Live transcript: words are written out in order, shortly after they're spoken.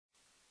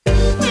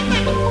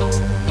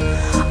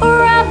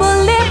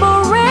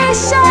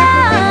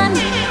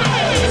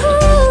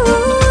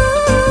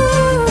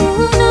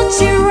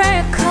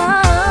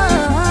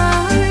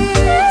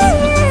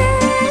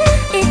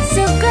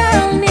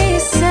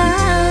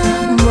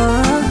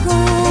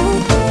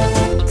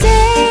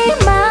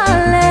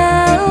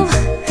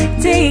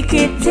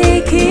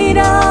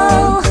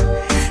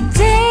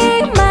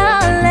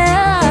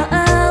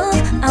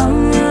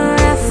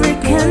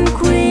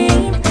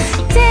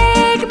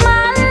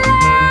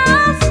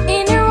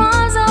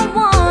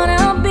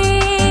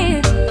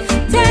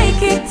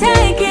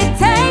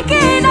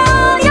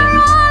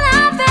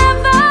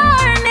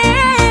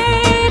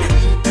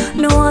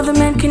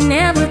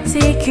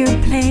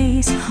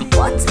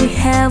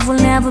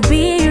never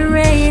be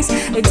erased.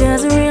 It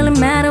doesn't really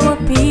matter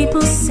what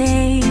people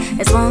say,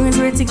 as long as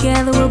we're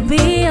together we'll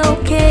be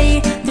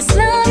okay. This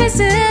love is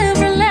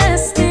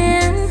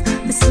everlasting,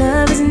 this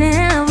love is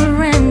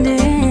never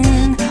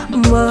ending.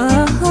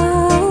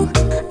 Whoa,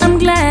 I'm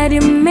glad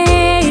you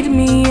made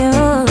me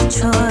your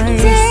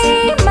choice.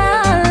 Take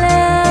my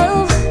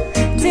love,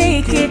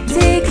 take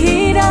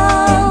it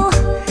all.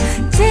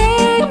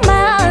 Take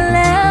my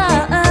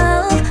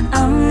love,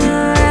 I'm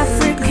your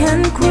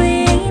African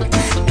queen.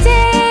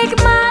 Take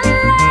my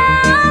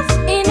love,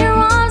 in your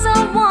arms I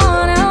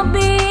wanna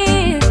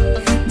be.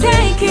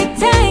 Take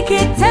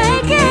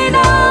it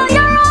all,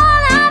 you're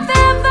all I've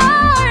ever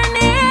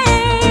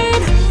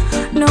need.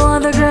 No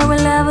other girl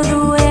will love her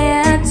the way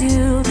I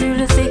do. Through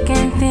the thick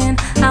and thin,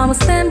 I will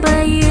stand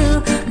by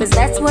you, 'cause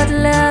that's what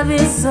love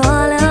is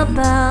all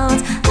about.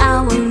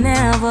 I will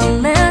never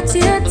let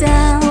you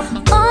down.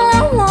 All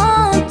I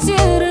want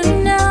you to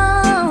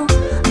know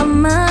how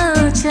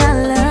much I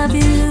love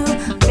you.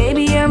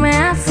 Baby, you're my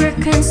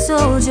African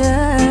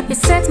soldier, you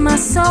set my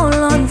soul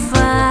on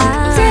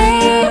fire.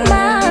 Take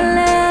my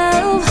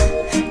love,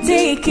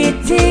 take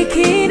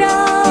it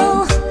all.